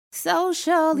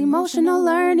Social emotional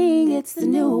learning, it's the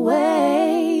new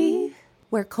wave,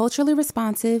 where culturally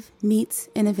responsive meets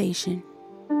innovation.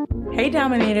 Hey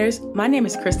Dominators, my name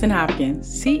is Kristen Hopkins,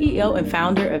 CEO and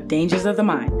founder of Dangers of the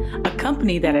Mind, a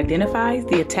company that identifies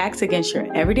the attacks against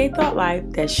your everyday thought life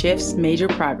that shifts major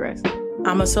progress.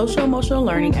 I'm a social emotional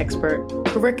learning expert,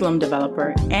 curriculum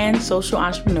developer, and social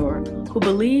entrepreneur who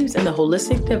believes in the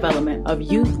holistic development of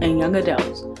youth and young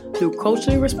adults through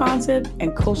culturally responsive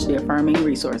and culturally affirming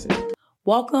resources.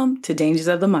 Welcome to Dangers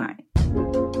of the Mind.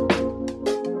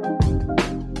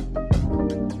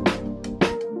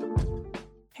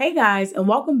 Hey guys, and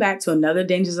welcome back to another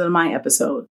Dangers of the Mind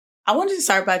episode. I wanted to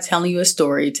start by telling you a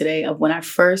story today of when I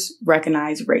first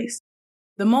recognized race.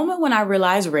 The moment when I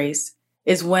realized race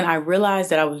is when I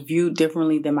realized that I was viewed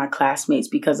differently than my classmates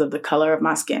because of the color of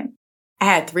my skin. I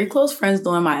had 3 close friends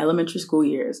during my elementary school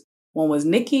years. One was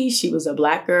Nikki, she was a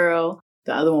black girl.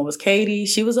 The other one was Katie,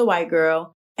 she was a white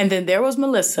girl. And then there was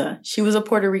Melissa, she was a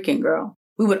Puerto Rican girl.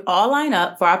 We would all line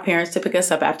up for our parents to pick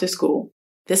us up after school.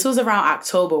 This was around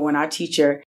October when our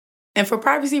teacher, and for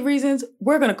privacy reasons,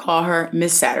 we're going to call her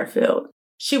Miss Satterfield.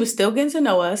 She was still getting to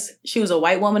know us. She was a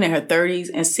white woman in her 30s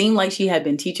and seemed like she had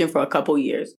been teaching for a couple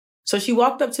years. So she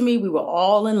walked up to me. We were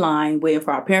all in line waiting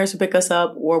for our parents to pick us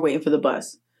up or waiting for the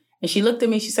bus. And she looked at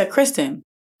me. She said, "Kristen,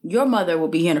 your mother will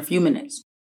be here in a few minutes."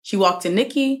 She walked to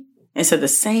Nikki and said the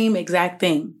same exact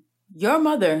thing. "Your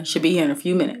mother should be here in a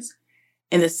few minutes."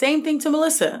 And the same thing to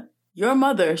Melissa. "Your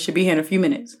mother should be here in a few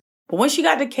minutes." But when she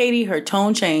got to Katie, her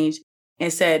tone changed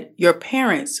and said, "Your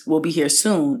parents will be here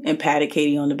soon," and patted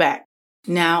Katie on the back.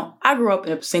 Now, I grew up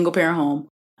in a single parent home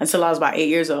until I was about 8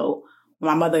 years old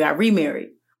when my mother got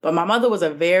remarried. But my mother was a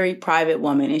very private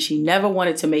woman, and she never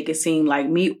wanted to make it seem like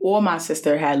me or my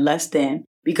sister had less than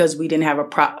because we didn't have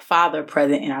a father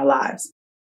present in our lives.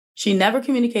 She never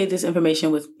communicated this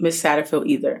information with Miss Satterfield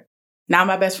either. Now,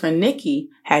 my best friend Nikki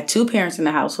had 2 parents in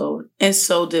the household, and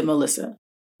so did Melissa.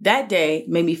 That day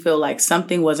made me feel like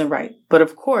something wasn't right, but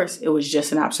of course, it was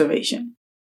just an observation.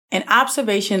 An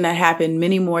observation that happened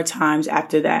many more times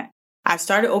after that. I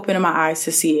started opening my eyes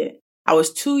to see it. I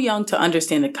was too young to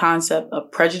understand the concept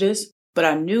of prejudice, but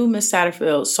I knew Miss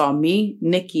Satterfield saw me,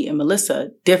 Nikki, and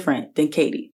Melissa different than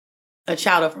Katie, a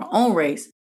child of her own race.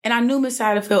 And I knew Miss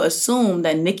Satterfield assumed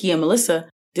that Nikki and Melissa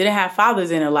didn't have fathers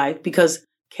in her life because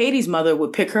Katie's mother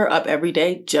would pick her up every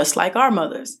day just like our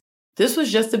mothers. This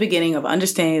was just the beginning of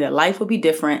understanding that life would be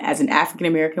different as an African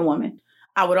American woman.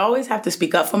 I would always have to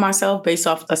speak up for myself based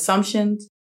off assumptions.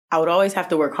 I would always have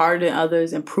to work harder than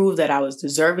others and prove that I was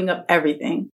deserving of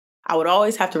everything. I would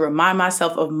always have to remind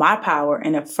myself of my power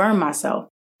and affirm myself,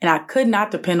 and I could not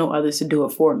depend on others to do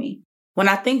it for me. When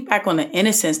I think back on the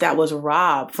innocence that was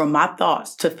robbed from my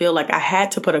thoughts to feel like I had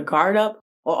to put a guard up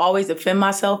or always defend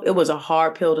myself, it was a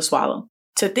hard pill to swallow.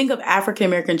 To think of African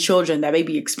American children that may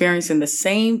be experiencing the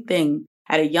same thing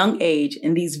at a young age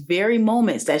in these very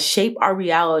moments that shape our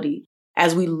reality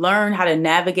as we learn how to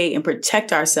navigate and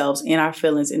protect ourselves and our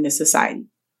feelings in this society.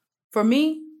 For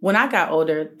me, when I got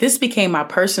older, this became my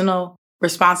personal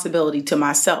responsibility to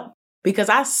myself because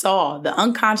I saw the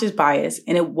unconscious bias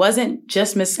and it wasn't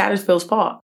just Miss Satterfield's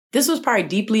fault. This was probably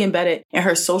deeply embedded in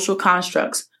her social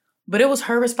constructs, but it was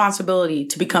her responsibility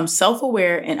to become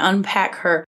self-aware and unpack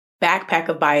her backpack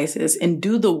of biases and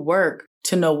do the work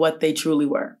to know what they truly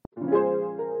were.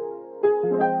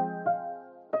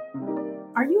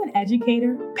 Are you an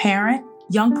educator, parent,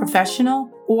 young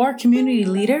professional, or community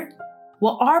leader?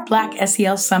 Well, our Black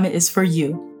SEL Summit is for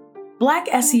you. Black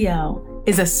SEL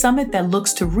is a summit that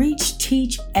looks to reach,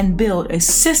 teach, and build a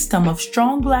system of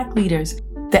strong Black leaders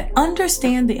that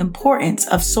understand the importance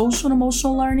of social and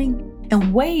emotional learning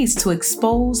and ways to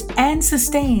expose and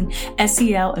sustain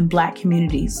SEL in Black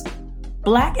communities.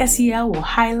 Black SEL will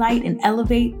highlight and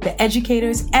elevate the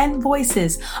educators and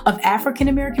voices of African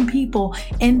American people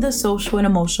in the social and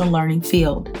emotional learning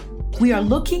field. We are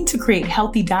looking to create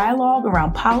healthy dialogue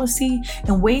around policy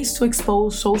and ways to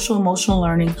expose social emotional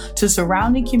learning to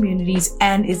surrounding communities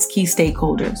and its key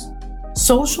stakeholders.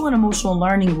 Social and emotional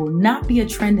learning will not be a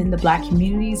trend in the Black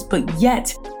communities, but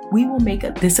yet we will make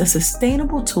this a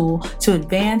sustainable tool to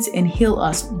advance and heal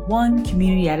us one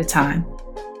community at a time.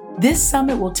 This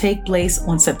summit will take place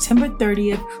on September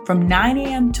 30th from 9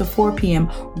 a.m. to 4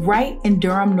 p.m. right in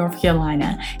Durham, North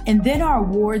Carolina, and then our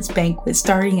awards banquet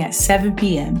starting at 7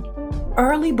 p.m.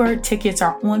 Early bird tickets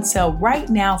are on sale right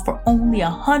now for only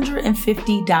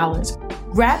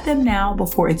 $150. Grab them now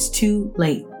before it's too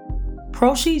late.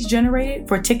 Proceeds generated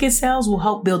for ticket sales will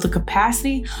help build the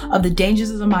capacity of the Dangers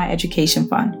of the Mind Education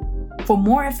Fund. For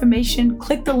more information,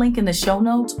 click the link in the show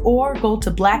notes or go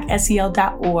to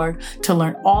blacksel.org to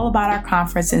learn all about our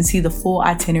conference and see the full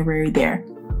itinerary there.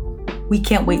 We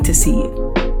can't wait to see it.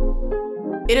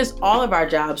 It is all of our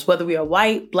jobs, whether we are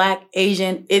white, Black,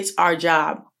 Asian, it's our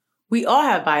job. We all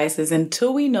have biases, and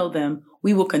until we know them,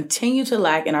 we will continue to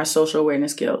lack in our social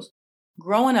awareness skills.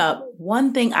 Growing up,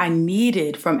 one thing I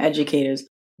needed from educators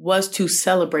was to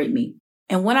celebrate me.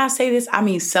 And when I say this, I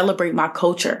mean celebrate my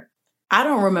culture. I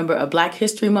don't remember a Black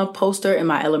History Month poster in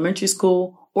my elementary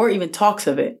school or even talks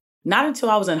of it. Not until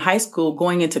I was in high school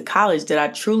going into college did I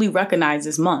truly recognize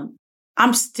this month.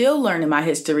 I'm still learning my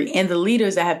history and the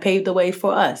leaders that have paved the way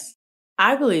for us.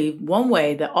 I believe one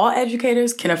way that all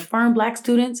educators can affirm Black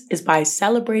students is by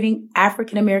celebrating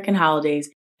African American holidays,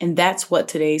 and that's what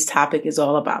today's topic is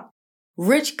all about.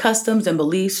 Rich customs and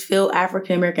beliefs fill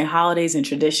African American holidays and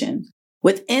traditions.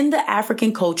 Within the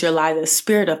African culture lies a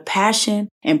spirit of passion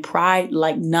and pride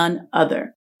like none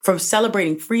other. From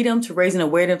celebrating freedom to raising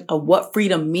awareness of what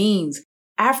freedom means,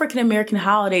 African American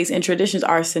holidays and traditions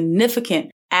are a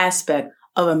significant aspect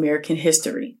of American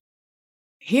history.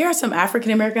 Here are some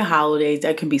African American holidays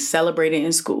that can be celebrated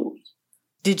in schools.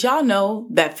 Did y'all know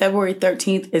that February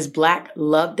 13th is Black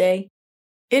Love Day?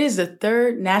 It is the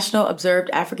third national observed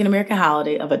African American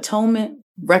holiday of atonement,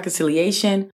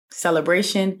 reconciliation,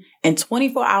 celebration, and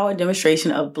 24-hour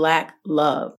demonstration of Black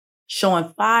love,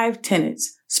 showing 5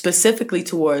 tenets specifically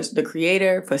towards the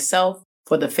Creator, for self,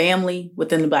 for the family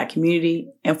within the Black community,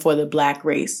 and for the Black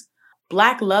race.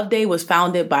 Black Love Day was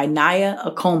founded by Naya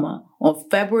Akoma on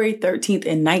February 13th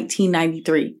in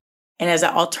 1993, and as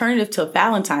an alternative to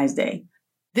Valentine's Day.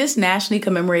 This nationally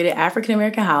commemorated African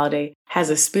American holiday has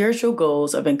the spiritual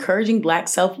goals of encouraging Black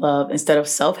self-love instead of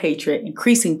self-hatred,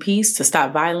 increasing peace to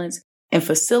stop violence, and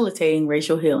facilitating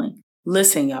racial healing.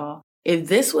 Listen, y'all, if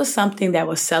this was something that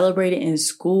was celebrated in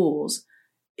schools,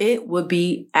 it would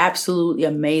be absolutely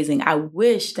amazing. I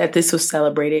wish that this was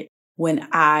celebrated when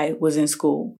I was in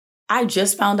school. I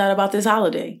just found out about this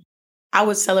holiday. I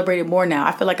would celebrate it more now.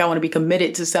 I feel like I want to be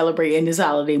committed to celebrating this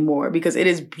holiday more because it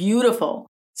is beautiful.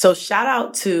 So shout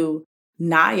out to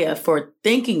Naya for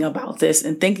thinking about this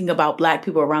and thinking about Black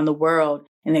people around the world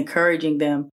and encouraging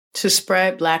them to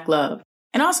spread Black love.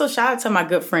 And also shout out to my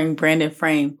good friend Brandon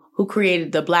Frame, who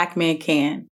created the Black Man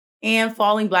Can and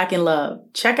Falling Black in Love.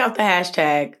 Check out the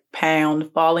hashtag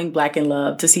 #Falling Black in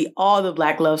Love to see all the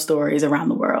Black love stories around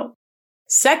the world.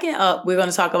 Second up, we're going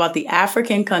to talk about the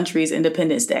African countries'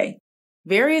 Independence Day.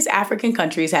 Various African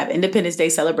countries have Independence Day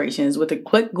celebrations. With a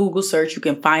quick Google search, you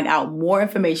can find out more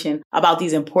information about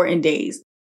these important days.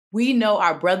 We know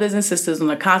our brothers and sisters on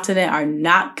the continent are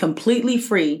not completely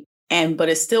free, but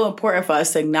it's still important for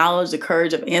us to acknowledge the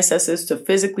courage of ancestors to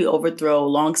physically overthrow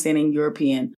longstanding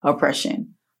European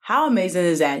oppression. How amazing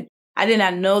is that? I did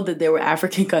not know that there were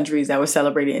African countries that were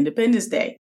celebrating Independence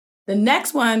Day. The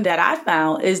next one that I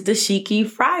found is the Dashiki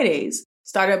Fridays,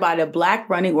 started by the Black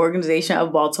Running Organization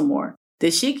of Baltimore. The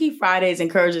Dashiki Fridays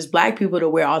encourages Black people to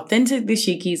wear authentic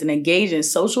dashikis and engage in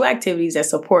social activities that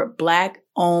support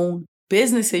Black-owned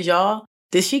businesses, y'all.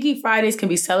 The Dashiki Fridays can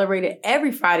be celebrated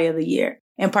every Friday of the year,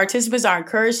 and participants are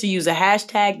encouraged to use the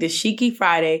hashtag Dashiki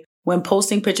Friday when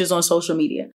posting pictures on social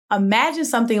media. Imagine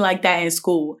something like that in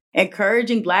school,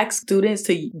 encouraging Black students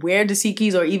to wear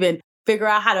dashikis or even figure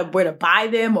out where to buy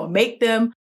them or make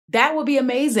them. That would be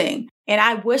amazing. And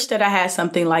I wish that I had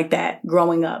something like that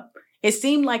growing up. It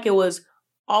seemed like it was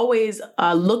always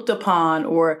looked upon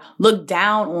or looked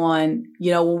down on,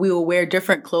 when we would wear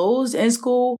different clothes in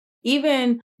school,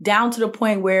 even down to the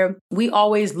point where we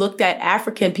always looked at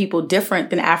African people different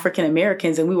than African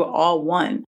Americans, and we were all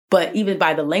one. But even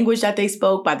by the language that they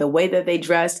spoke, by the way that they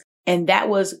dressed, and that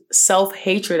was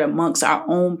self-hatred amongst our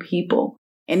own people.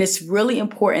 And it's really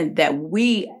important that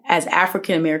we as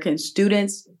African American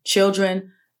students,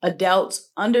 children, adults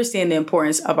understand the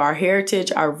importance of our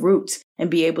heritage, our roots,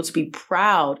 and be able to be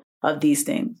proud of these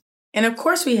things. And of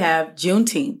course, we have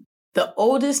Juneteenth, the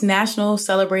oldest national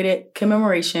celebrated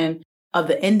commemoration of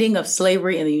the ending of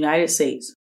slavery in the United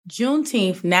States.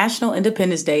 Juneteenth, National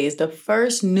Independence Day, is the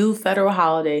first new federal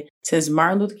holiday since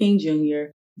Martin Luther King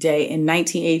Jr. Day in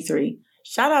 1983.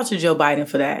 Shout out to Joe Biden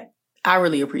for that. I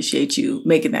really appreciate you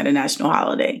making that a national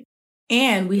holiday.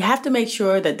 And we have to make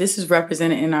sure that this is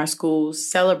represented in our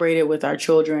schools, celebrated with our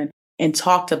children, and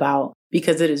talked about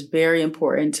because it is very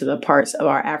important to the parts of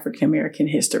our African American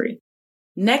history.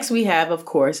 Next, we have, of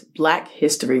course, Black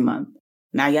History Month.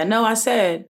 Now, y'all know I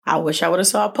said, I wish I would have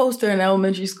saw a poster in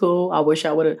elementary school. I wish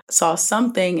I would have saw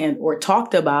something or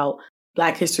talked about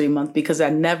Black History Month because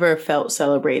I never felt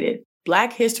celebrated.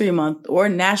 Black History Month, or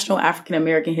National African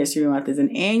American History Month, is an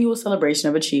annual celebration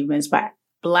of achievements by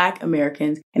Black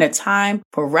Americans and a time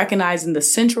for recognizing the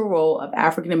central role of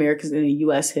African Americans in the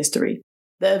U.S. history.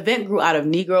 The event grew out of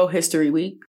Negro History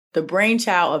Week, the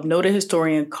brainchild of noted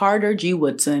historian Carter G.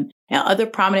 Woodson and other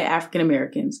prominent African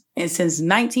Americans. And since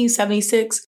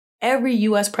 1976, every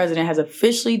U.S. president has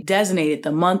officially designated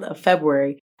the month of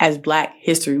February as Black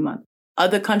History Month.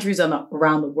 Other countries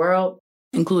around the world,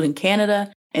 including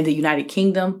Canada and the United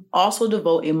Kingdom, also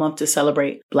devote a month to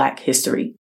celebrate Black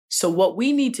history. So what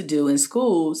we need to do in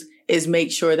schools is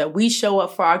make sure that we show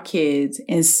up for our kids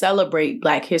and celebrate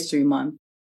Black History Month.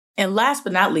 And last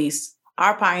but not least,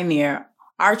 our pioneer,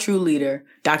 our true leader,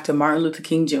 Dr. Martin Luther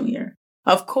King Jr.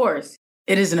 Of course,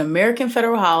 it is an American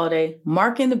federal holiday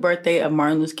marking the birthday of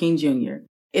Martin Luther King Jr.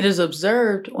 It is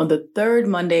observed on the third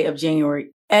Monday of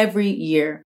January every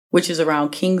year, which is around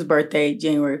King's birthday,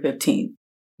 January 15th.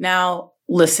 Now,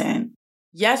 listen,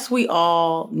 yes, we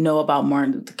all know about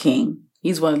Martin Luther King.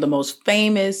 He's one of the most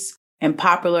famous and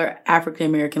popular African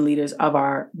American leaders of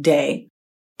our day.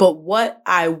 But what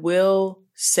I will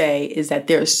say is that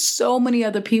there are so many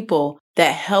other people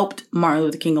that helped Martin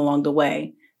Luther King along the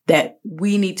way that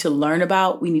we need to learn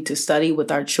about, we need to study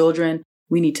with our children,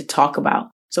 we need to talk about.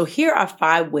 So here are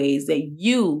 5 ways that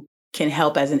you can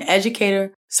help as an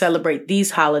educator celebrate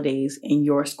these holidays in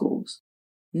your schools.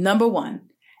 Number 1,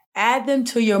 add them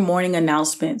to your morning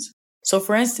announcements. So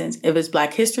for instance, if it's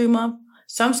Black History Month,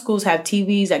 some schools have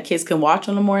TVs that kids can watch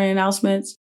on the morning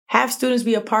announcements. Have students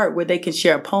be a part where they can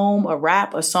share a poem, a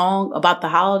rap, a song about the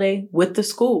holiday with the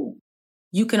school.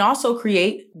 You can also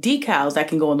create decals that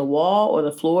can go on the wall or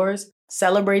the floors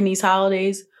celebrating these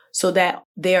holidays so that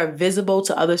they are visible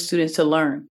to other students to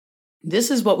learn.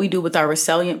 This is what we do with our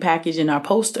Resilient package and our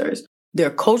posters. They're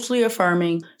culturally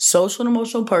affirming, social and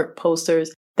emotional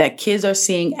posters that kids are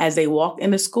seeing as they walk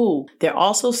into school. They're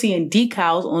also seeing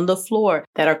decals on the floor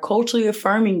that are culturally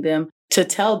affirming them to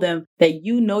tell them that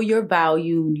you know your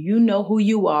value, you know who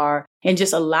you are, and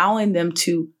just allowing them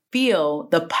to feel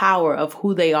the power of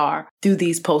who they are through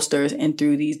these posters and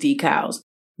through these decals.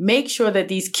 Make sure that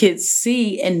these kids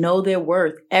see and know their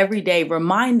worth every day.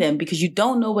 Remind them, because you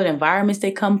don't know what environments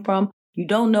they come from. You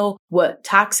don't know what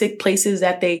toxic places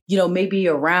that they, may be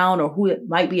around or who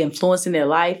might be influencing their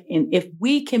life. And if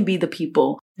we can be the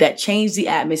people that change the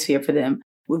atmosphere for them,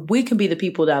 if we can be the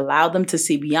people that allow them to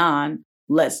see beyond,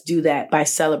 let's do that by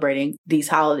celebrating these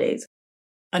holidays.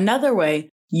 Another way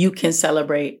you can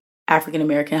celebrate African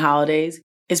American holidays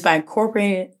is by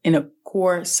incorporating it in a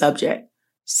core subject,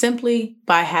 simply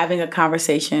by having a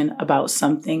conversation about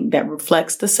something that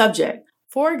reflects the subject.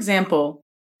 For example,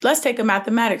 let's take a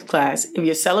mathematics class. If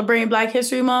you're celebrating Black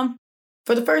History Month,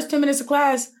 for the first 10 minutes of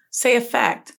class, say a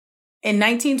fact. In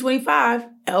 1925,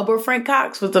 Albert Frank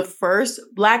Cox was the first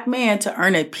Black man to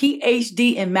earn a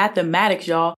PhD in mathematics,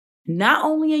 y'all, not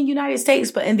only in the United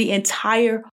States, but in the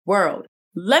entire world.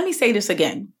 Let me say this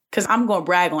again, because I'm going to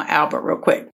brag on Albert real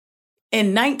quick.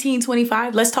 In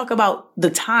 1925, let's talk about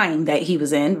the time that he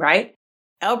was in, right?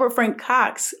 Albert Frank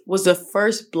Cox was the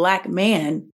first Black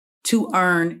man to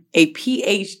earn a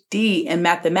PhD in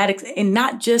mathematics, and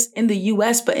not just in the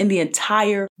US, but in the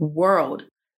entire world.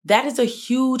 That is a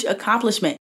huge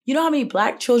accomplishment. You know how many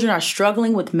Black children are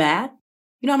struggling with math?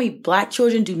 You know how many Black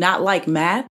children do not like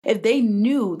math? If they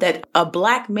knew that a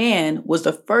Black man was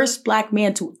the first Black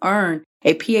man to earn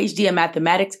a PhD in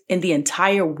mathematics in the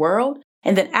entire world,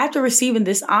 and then after receiving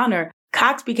this honor,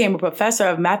 Cox became a professor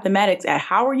of mathematics at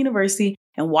Howard University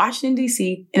in Washington,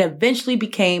 D.C., and eventually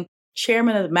became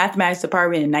chairman of the mathematics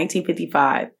department in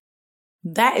 1955.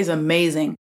 That is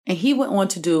amazing. And he went on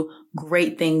to do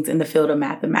great things in the field of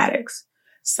mathematics.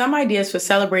 Some ideas for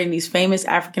celebrating these famous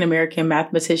African American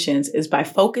mathematicians is by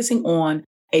focusing on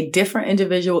a different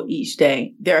individual each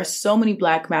day. There are so many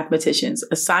Black mathematicians.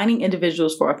 Assigning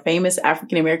individuals for a famous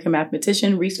African American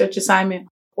mathematician research assignment,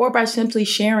 or by simply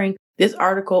sharing this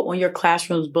article on your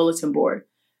classroom's bulletin board.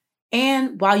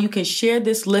 And while you can share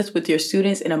this list with your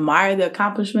students and admire the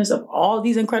accomplishments of all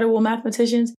these incredible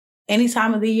mathematicians any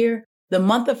time of the year, the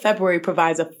month of February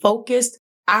provides a focused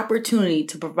opportunity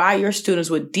to provide your students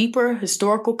with deeper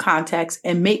historical context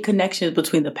and make connections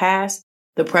between the past,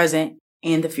 the present,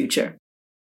 and the future.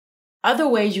 Other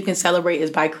ways you can celebrate is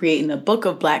by creating a book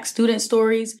of Black student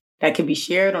stories that can be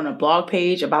shared on a blog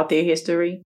page about their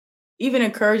history. Even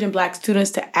encouraging Black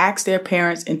students to ask their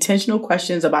parents intentional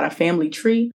questions about a family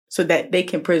tree so that they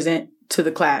can present to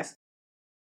the class.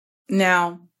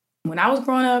 Now, when I was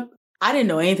growing up, I didn't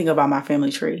know anything about my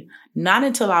family tree. Not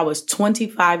until I was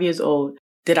 25 years old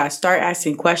did I start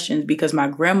asking questions, because my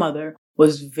grandmother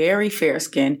was very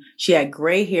fair-skinned. She had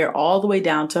gray hair all the way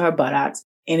down to her buttocks,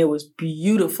 and it was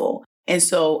beautiful. And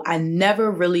so I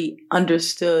never really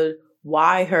understood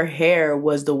why her hair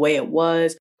was the way it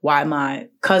was, why my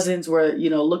cousins were,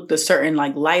 looked a certain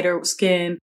lighter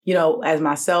skin, as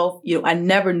myself. I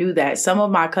never knew that. Some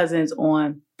of my cousins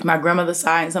on my grandmother's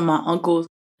side and some of my uncles,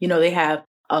 they have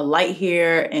light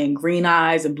hair and green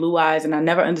eyes and blue eyes. And I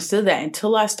never understood that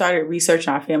until I started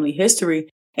researching our family history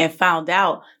and found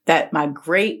out that my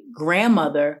great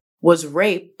grandmother was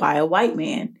raped by a white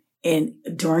man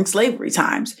during slavery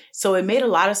times. So it made a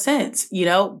lot of sense.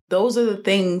 Those are the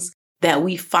things that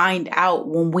we find out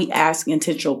when we ask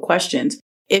intentional questions.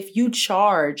 If you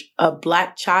charge a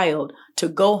Black child to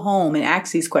go home and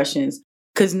ask these questions,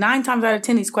 because 9 times out of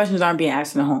 10, these questions aren't being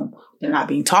asked in the home. They're not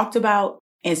being talked about.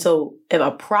 And so if a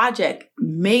project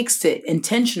makes it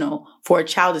intentional for a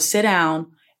child to sit down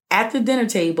at the dinner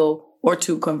table or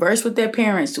to converse with their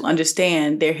parents to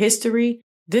understand their history,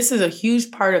 this is a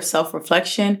huge part of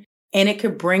self-reflection, and it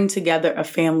could bring together a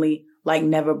family like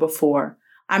never before.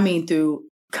 I mean, through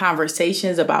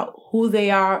conversations about who they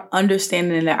are,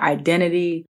 understanding their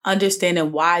identity,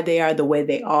 understanding why they are the way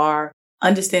they are,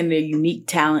 understanding their unique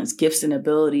talents, gifts, and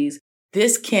abilities.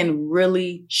 This can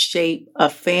really shape a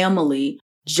family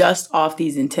just off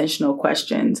these intentional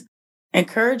questions.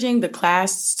 Encouraging the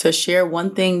class to share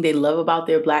one thing they love about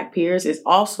their Black peers is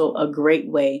also a great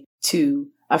way to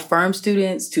affirm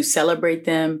students, to celebrate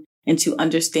them, and to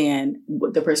understand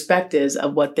the perspectives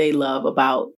of what they love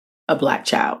about a Black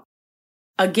child.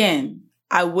 Again,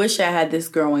 I wish I had this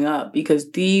growing up,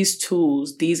 because these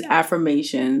tools, these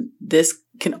affirmations, this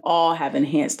can all have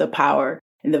enhanced the power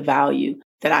and the value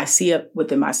that I see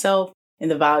within myself and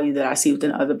the value that I see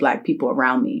within other Black people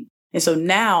around me. And so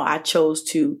now I chose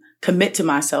to commit to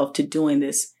myself to doing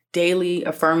this daily,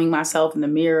 affirming myself in the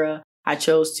mirror. I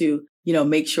chose to,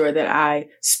 make sure that I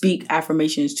speak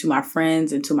affirmations to my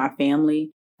friends and to my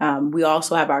family. We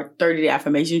also have our 30-day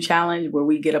affirmation challenge, where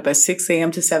we get up at 6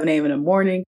 a.m. to 7 a.m. in the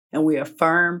morning, and we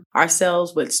affirm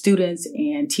ourselves with students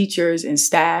and teachers and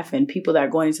staff and people that are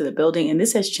going into the building. And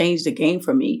this has changed the game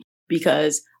for me,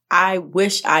 because I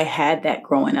wish I had that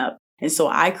growing up. And so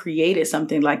I created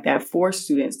something like that for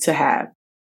students to have.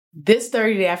 This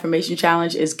 30-day affirmation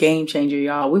challenge is game changer,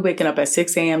 y'all. We're waking up at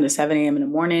 6 a.m. to 7 a.m. in the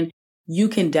morning. You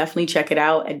can definitely check it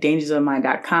out at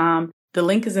dangersofthemind.com. The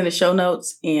link is in the show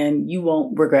notes, and you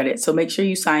won't regret it. So make sure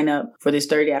you sign up for this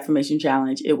 30-day affirmation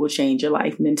challenge. It will change your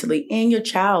life mentally and your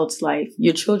child's life,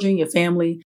 your children, your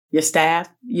family, your staff.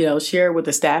 Share with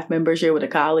a staff member, share with a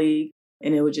colleague,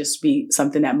 and it will just be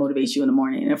something that motivates you in the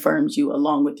morning and affirms you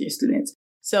along with your students.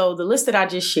 So the list that I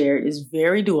just shared is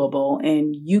very doable,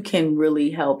 and you can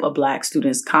really help a Black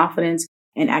student's confidence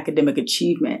and academic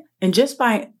achievement. And just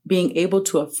by being able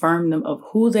to affirm them of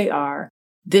who they are,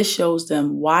 this shows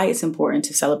them why it's important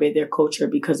to celebrate their culture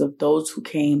because of those who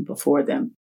came before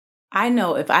them. I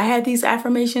know if I had these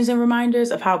affirmations and reminders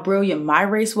of how brilliant my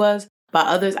race was by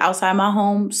others outside my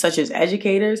home, such as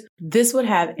educators, this would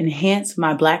have enhanced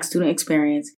my Black student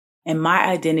experience, and my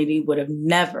identity would have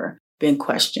never been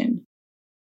questioned.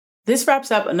 This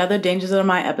wraps up another Dangers of the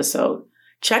Mind episode.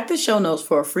 Check the show notes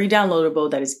for a free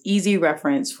downloadable that is easy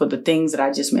reference for the things that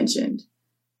I just mentioned.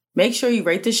 Make sure you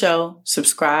rate the show,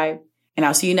 subscribe, and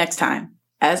I'll see you next time.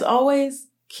 As always,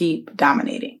 keep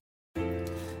dominating.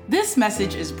 This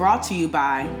message is brought to you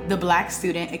by the Black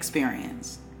Student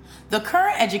Experience. The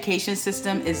current education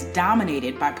system is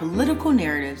dominated by political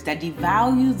narratives that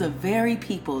devalue the very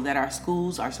people that our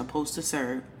schools are supposed to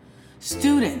serve.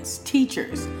 Students,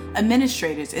 teachers,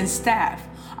 administrators, and staff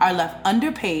are left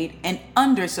underpaid and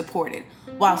undersupported,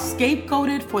 while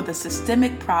scapegoated for the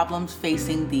systemic problems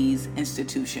facing these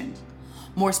institutions.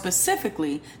 More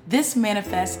specifically, this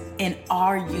manifests in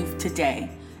our youth today.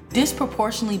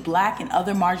 Disproportionately Black and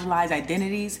other marginalized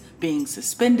identities being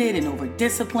suspended and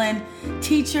over-disciplined,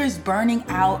 teachers burning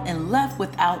out and left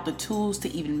without the tools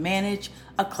to even manage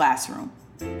a classroom.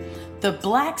 The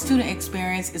Black Student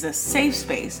Experience is a safe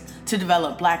space to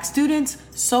develop Black students'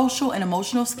 social and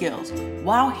emotional skills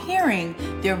while hearing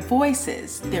their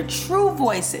voices, their true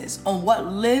voices, on what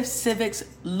lived civics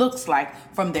looks like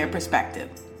from their perspective.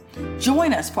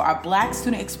 Join us for our Black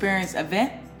Student Experience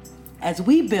event as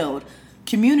we build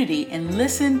community and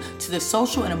listen to the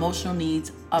social and emotional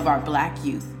needs of our Black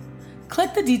youth.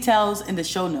 Click the details in the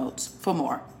show notes for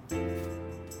more.